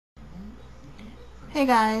Hey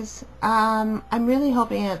guys, I'm really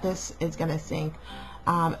hoping that this is gonna sync.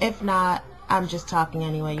 If not, I'm just talking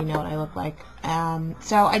anyway, you know what I look like.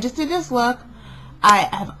 So I just did this look. I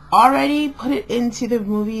have already put it into the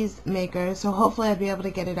movies maker, so hopefully I'll be able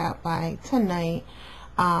to get it out by tonight,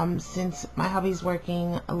 since my hubby's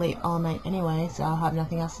working late all night anyway, so I'll have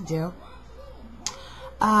nothing else to do.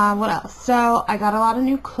 What else? So I got a lot of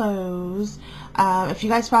new clothes. If you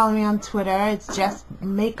guys follow me on Twitter, it's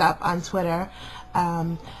JESblankets on Twitter.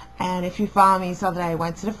 And if you follow me, you saw that I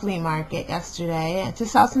went to the flea market yesterday to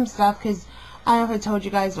sell some stuff, because I don't know if I told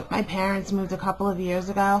you guys, but my parents moved a couple of years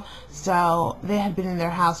ago, so they had been in their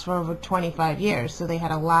house for over 25 years, so they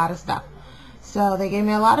had a lot of stuff. So they gave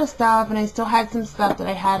me a lot of stuff, and I still had some stuff that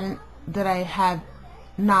I had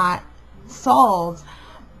not sold.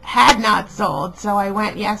 So I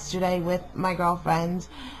went yesterday with my girlfriend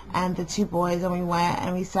and the two boys, and we went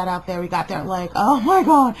and we sat out there. We got there like, oh my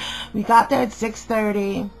god, we got there at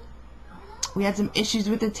 6:30. We had some issues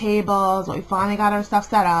with the tables, but we finally got our stuff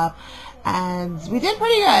set up, and we did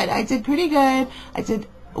pretty good. I did pretty good. I did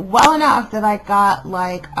well enough that I got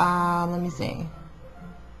like, let me see,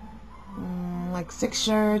 like 6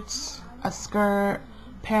 shirts, a skirt,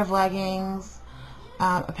 a pair of leggings,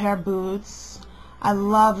 a pair of boots. I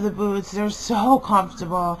love the boots. They're so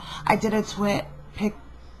comfortable. I did a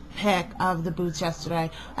pic of the boots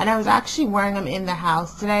yesterday, and I was actually wearing them in the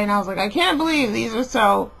house today, and I was like, I can't believe these are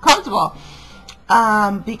so comfortable.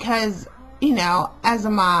 Because, you know, as a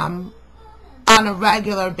mom, on a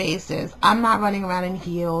regular basis, I'm not running around in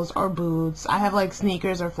heels or boots. I have like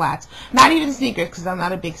sneakers or flats. Not even sneakers, because I'm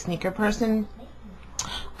not a big sneaker person.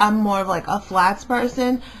 I'm more of like a flats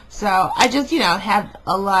person. So I just, you know, have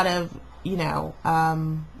a lot of, you know,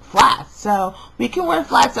 flats. So we can wear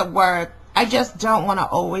flats at work. I just don't want to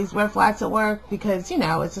always wear flats at work because, you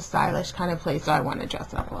know, it's a stylish kind of place, so I want to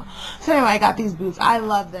dress up well. So anyway, I got these boots. I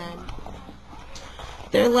love them.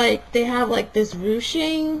 They're like, they have like this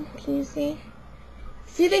ruching. Can you see?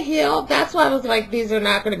 See the heel? That's why I was like, these are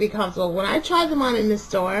not going to be comfortable. When I tried them on in the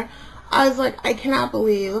store, I was like, I cannot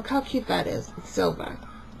believe. Look how cute that is. It's silver.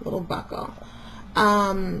 Little buckle.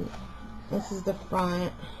 This is the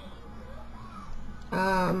front.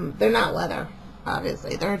 They're not leather,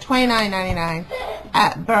 obviously. They're $29.99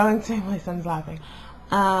 at Burlington. My son's laughing.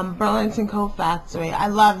 Burlington Coat Factory. I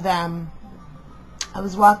love them. I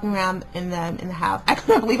was walking around in them in the house. I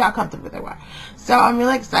couldn't believe how comfortable they were. So I'm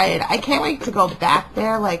really excited. I can't wait to go back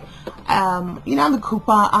there. Like, you know, on the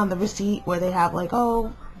coupon, on the receipt where they have like,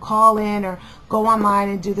 oh, call in or go online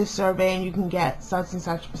and do this survey and you can get such and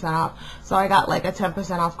such % off. So I got like a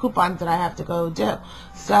 10% off coupon that I have to go do.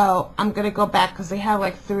 So I'm going to go back because they have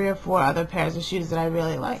like 3 or 4 other pairs of shoes that I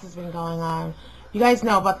really like. This has been going on. You guys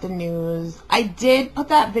know about the news. I did put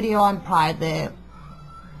that video on private.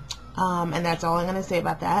 And that's all I'm going to say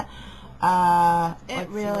about that.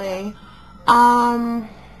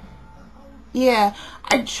 Yeah,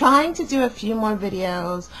 I'm trying to do a few more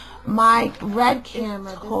videos. My red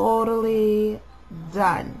camera totally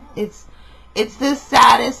done. It's the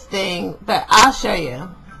saddest thing, but I'll show you.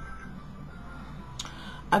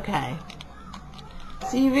 Okay.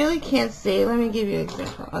 So you really can't see. Let me give you an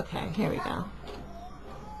example. Okay, here we go.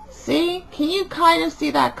 See? Can you kind of see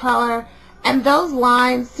that color? And those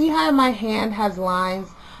lines, see how my hand has lines?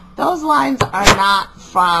 Those lines are not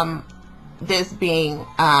from this being,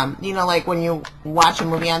 you know, like when you watch a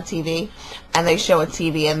movie on TV and they show a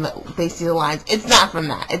TV and they see the lines. It's not from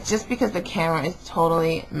that. It's just because the camera is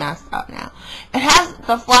totally messed up now. It has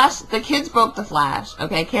the flash. The kids broke the flash.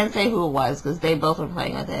 Okay, I can't say who it was because they both were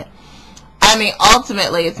playing with it. I mean,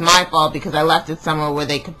 ultimately, it's my fault because I left it somewhere where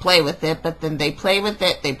they could play with it, but then they played with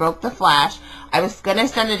it, they broke the flash. I was going to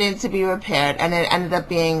send it in to be repaired, and it ended up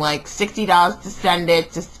being like $60 to send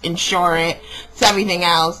it, to insure it, to everything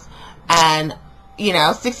else. And, you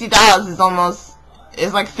know, $60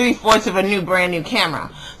 is like 3/4 of a brand new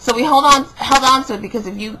camera. So we held on to it because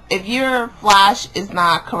if your flash is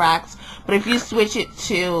not correct, but if you switch it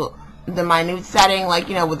to the minute setting, like,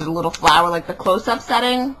 you know, with the little flower, like the close-up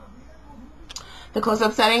setting,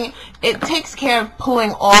 it takes care of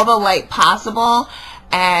pulling all the light possible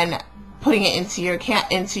and putting it into your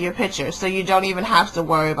picture, so you don't even have to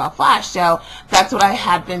worry about flash. So that's what I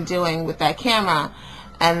had been doing with that camera,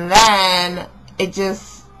 and then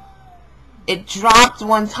it dropped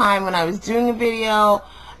one time when I was doing a video,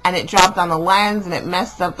 and it dropped on the lens and it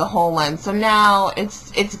messed up the whole lens. So now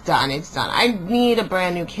it's done. I need a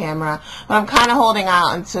brand new camera, but I'm kind of holding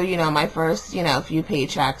out until, you know, my first, you know, few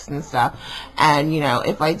paychecks and stuff. And, you know,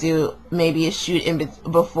 if I do maybe a shoot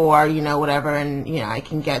before, you know, whatever, and, you know, I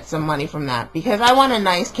can get some money from that because I want a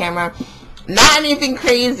nice camera. Not anything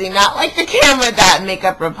crazy, not like the camera that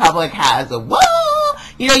Makeup Republic has. Whoa!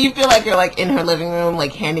 You know, you feel like you're like in her living room,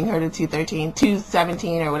 like handing her the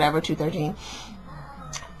 217 or whatever, 213.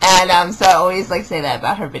 And so I always like say that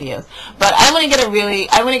about her videos. But I want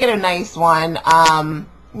to get a nice one.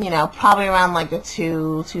 You know, probably around like the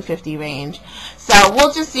 $250 range. So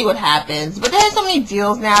we'll just see what happens. But there's so many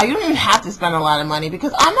deals now. You don't even have to spend a lot of money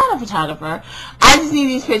because I'm not a photographer. I just need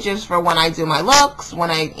these pictures for when I do my looks, when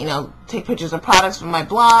I, you know, take pictures of products from my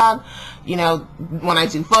blog, you know, when I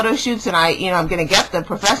do photo shoots, and I'm going to get the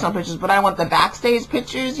professional pictures, but I want the backstage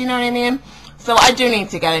pictures, you know what I mean? So I do need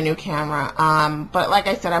to get a new camera. But like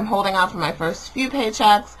I said, I'm holding out for my first few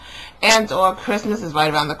paychecks, and or Christmas is right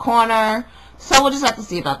around the corner. So we'll just have to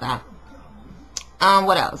see about that.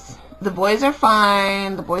 What else? The boys are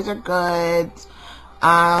fine. The boys are good.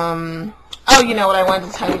 Oh, you know what I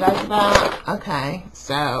wanted to tell you guys about? Okay,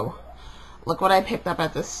 so look what I picked up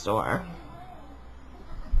at this store.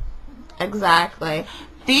 Exactly.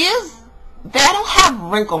 These, they don't have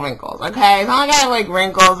wrinkles, okay? It's not like I have like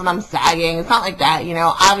wrinkles and I'm sagging. It's not like that, you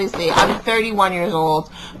know. Obviously, I'm 31 years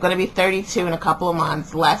old. I'm going to be 32 in a couple of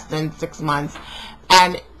months, less than 6 months.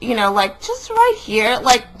 And, you know, like, just right here,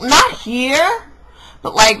 like, not here,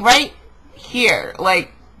 but, like, right here,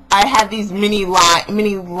 like, I have these mini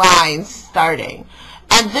lines starting.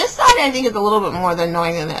 And this side, I think, is a little bit more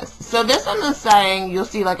annoying than this. So this on the side, you'll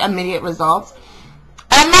see, like, immediate results.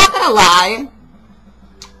 And I'm not going to lie,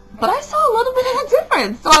 but I saw a little bit of a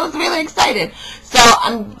difference, so I was really excited. So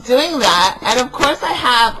I'm doing that, and, of course, I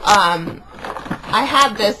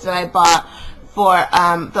have this that I bought for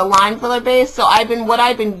the line filler base. So what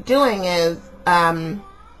I've been doing is I've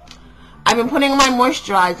been putting my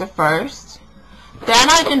moisturizer first, then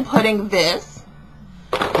I've been putting this,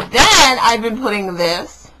 then I've been putting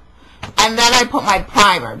this, and then I put my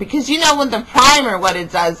primer, because you know with the primer what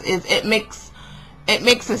it does is it makes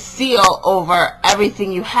a seal over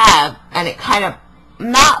everything you have, and it kind of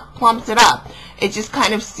not plumps it up, it just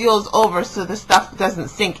kind of seals over so the stuff doesn't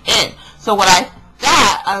sink in. So what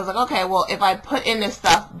I was like, okay, well, if I put in this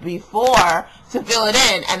stuff before to fill it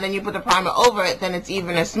in, and then you put the primer over it, then it's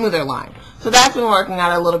even a smoother line. So that's been working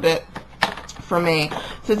out a little bit for me.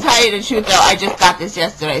 To tell you the truth, though, I just got this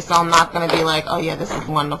yesterday, so I'm not going to be like, oh, yeah, this is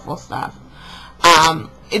wonderful stuff.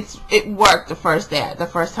 It worked the first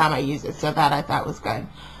time I used it, so that I thought was good.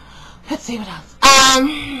 Let's see what else.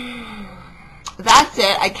 That's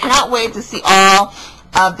it. I cannot wait to see all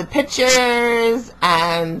of the pictures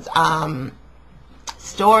and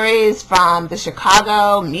stories from the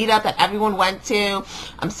Chicago meetup that everyone went to.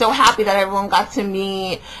 I'm so happy that everyone got to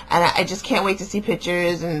meet, and I just can't wait to see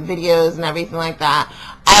pictures and videos and everything like that.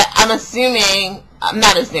 I'm thinking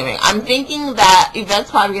that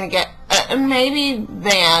Yvette's probably going to get, maybe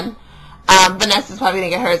Van, Vanessa's probably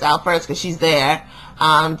going to get hers out first because she's there.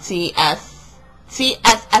 TSS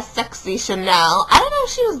Sexy Chanel, I don't know if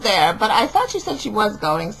she was there, but I thought she said she was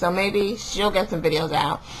going, so maybe she'll get some videos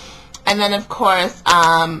out. And then, of course,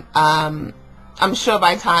 I'm sure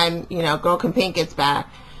by the time, you know, Girl Can Paint gets back,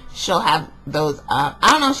 she'll have those up. I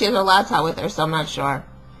don't know if she has her laptop with her, so I'm not sure.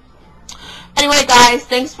 Anyway, guys,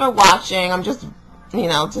 thanks for watching. I'm just, you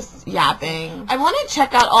know, just yapping. I want to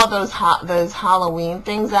check out all those Halloween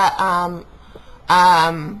things that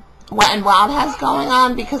Wet n Wild has going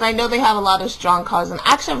on, because I know they have a lot of strong colors. And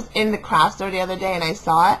actually, I was in the craft store the other day and I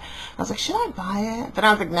saw it. I was like, should I buy it? Then I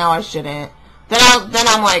was like, no, I shouldn't. Then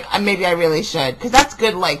I'm like, maybe I really should, because that's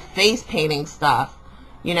good, like, face painting stuff,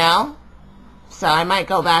 you know? So I might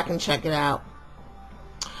go back and check it out.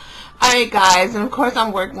 Alright, guys, and of course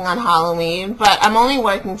I'm working on Halloween, but I'm only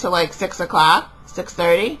working till like 6 o'clock,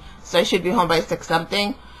 6:30, so I should be home by 6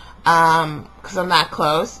 something, because I'm that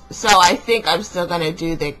close. So I think I'm still going to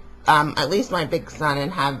do the, at least my big son, and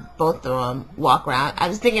have both of them walk around. I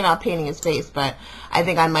was thinking about painting his face, but I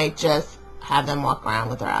think I might just have them walk around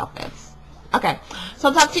with their outfits. Okay, so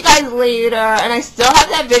I'll talk to you guys later, and I still have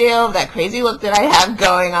that video of that crazy look that I have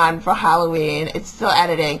going on for Halloween. It's still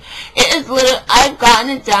editing. It is literally, I've gotten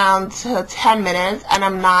it down to 10 minutes, and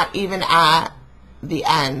I'm not even at the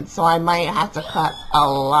end, so I might have to cut a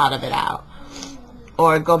lot of it out,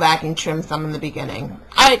 or go back and trim some in the beginning.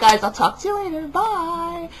 Alright guys, I'll talk to you later.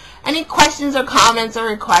 Bye! Any questions or comments or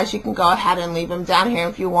requests, you can go ahead and leave them down here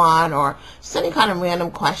if you want, or just any kind of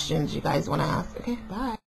random questions you guys want to ask. Okay, bye.